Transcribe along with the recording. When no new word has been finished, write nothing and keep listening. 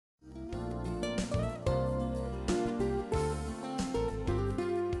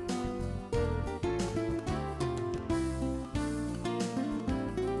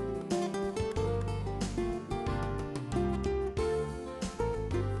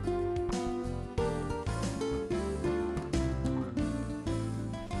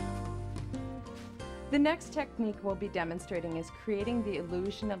The next technique we'll be demonstrating is creating the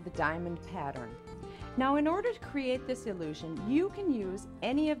illusion of the diamond pattern. Now, in order to create this illusion, you can use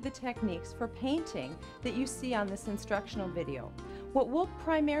any of the techniques for painting that you see on this instructional video. What we'll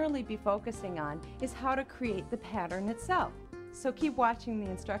primarily be focusing on is how to create the pattern itself. So keep watching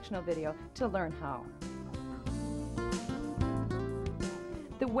the instructional video to learn how.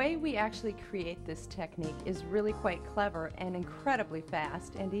 The way we actually create this technique is really quite clever and incredibly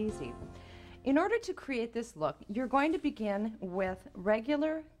fast and easy. In order to create this look, you're going to begin with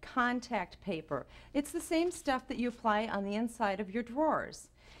regular contact paper. It's the same stuff that you apply on the inside of your drawers.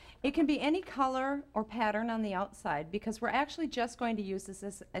 It can be any color or pattern on the outside because we're actually just going to use this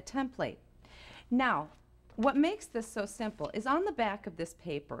as a template. Now, what makes this so simple is on the back of this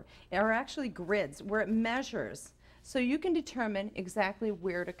paper are actually grids where it measures so you can determine exactly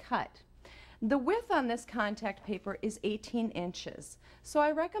where to cut. The width on this contact paper is 18 inches, so I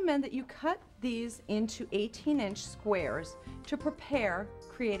recommend that you cut these into 18-inch squares to prepare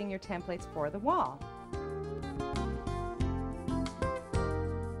creating your templates for the wall.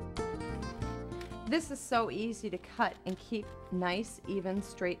 This is so easy to cut and keep nice, even,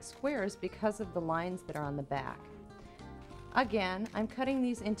 straight squares because of the lines that are on the back. Again, I'm cutting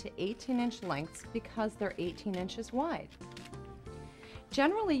these into 18-inch lengths because they're 18 inches wide.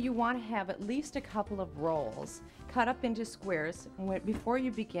 Generally, you want to have at least a couple of rolls cut up into squares before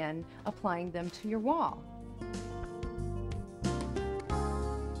you begin applying them to your wall.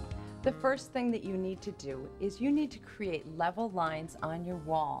 The first thing that you need to do is you need to create level lines on your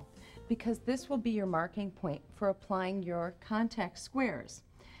wall because this will be your marking point for applying your contact squares.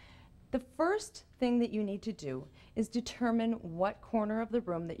 The first thing that you need to do is determine what corner of the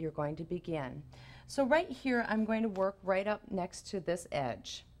room that you're going to begin. So right here, I'm going to work right up next to this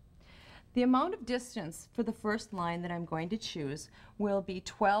edge. The amount of distance for the first line that I'm going to choose will be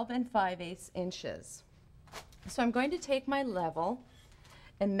 12 5/8 inches. So I'm going to take my level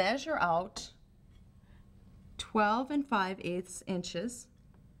and measure out 12 5/8 inches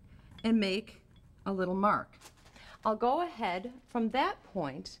and make a little mark. I'll go ahead from that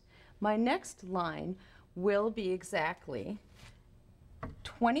point. My next line will be exactly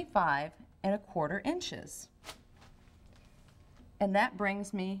 25 1/4 inches. And that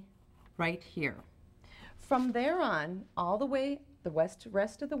brings me right here. From there on, all the way, the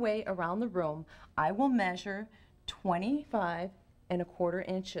rest of the way around the room, I will measure 25 1/4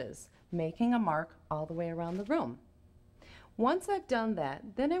 inches, making a mark all the way around the room. Once I've done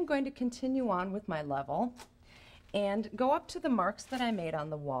that, then I'm going to continue on with my level and go up to the marks that I made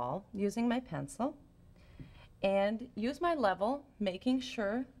on the wall using my pencil and use my level, making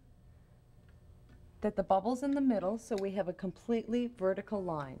sure that the bubble's in the middle so we have a completely vertical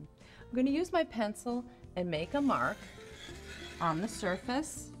line. I'm going to use my pencil and make a mark on the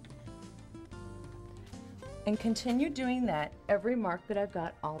surface and continue doing that every mark that I've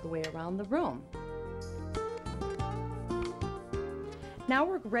got all the way around the room. Now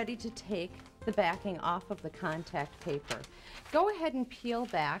we're ready to take the backing off of the contact paper. Go ahead and peel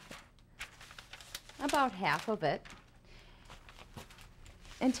back about half of it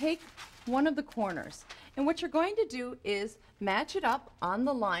and take one of the corners. And what you're going to do is match it up on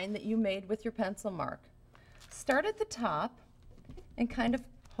the line that you made with your pencil mark. Start at the top and kind of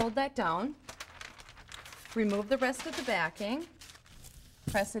hold that down. Remove the rest of the backing,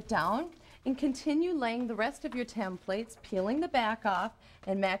 press it down, and continue laying the rest of your templates, peeling the back off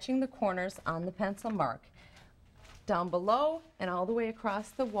and matching the corners on the pencil mark. Down below and all the way across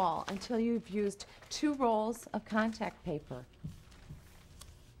the wall until you've used 2 rolls of contact paper.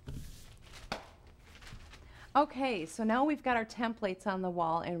 Okay, so now we've got our templates on the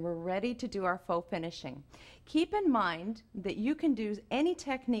wall and we're ready to do our faux finishing. Keep in mind that you can do any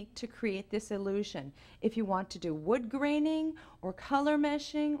technique to create this illusion. If you want to do wood graining or color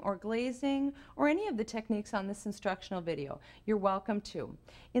meshing or glazing or any of the techniques on this instructional video, you're welcome to.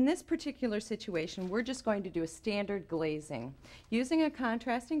 In this particular situation, we're just going to do a standard glazing using a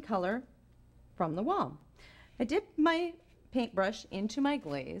contrasting color from the wall. I dip my paintbrush into my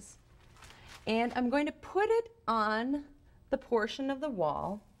glaze and I'm going to put it on the portion of the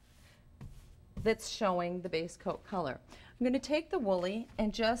wall that's showing the base coat color. I'm going to take the Woolie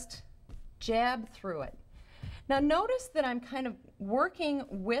and just jab through it. Now notice that I'm kind of working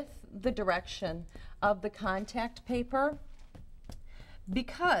with the direction of the contact paper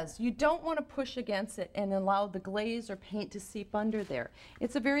because you don't want to push against it and allow the glaze or paint to seep under there.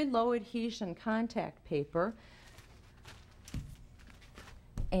 It's a very low adhesion contact paper.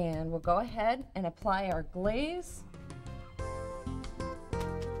 And we'll go ahead and apply our glaze.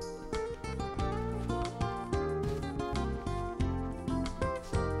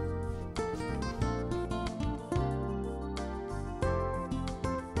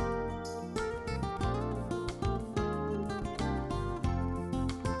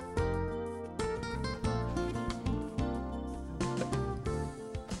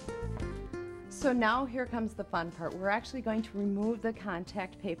 So now here comes the fun part. We're actually going to remove the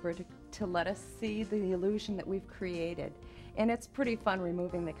contact paper to let us see the illusion that we've created. And it's pretty fun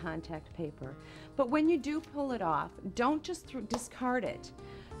removing the contact paper. But when you do pull it off, don't just discard it.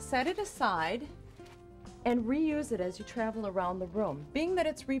 Set it aside and reuse it as you travel around the room. Being that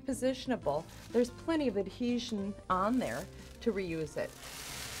it's repositionable, there's plenty of adhesion on there to reuse it.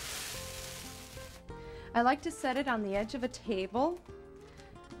 I like to set it on the edge of a table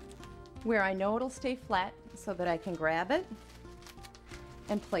where I know it'll stay flat so that I can grab it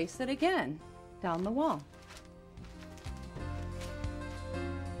and place it again down the wall.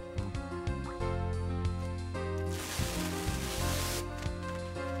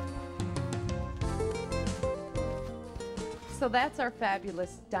 So that's our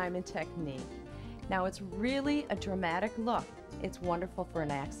fabulous diamond technique. Now it's really a dramatic look. It's wonderful for an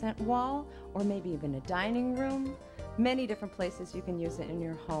accent wall or maybe even a dining room. Many different places you can use it in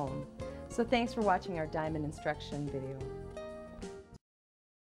your home. So thanks for watching our diamond instruction video.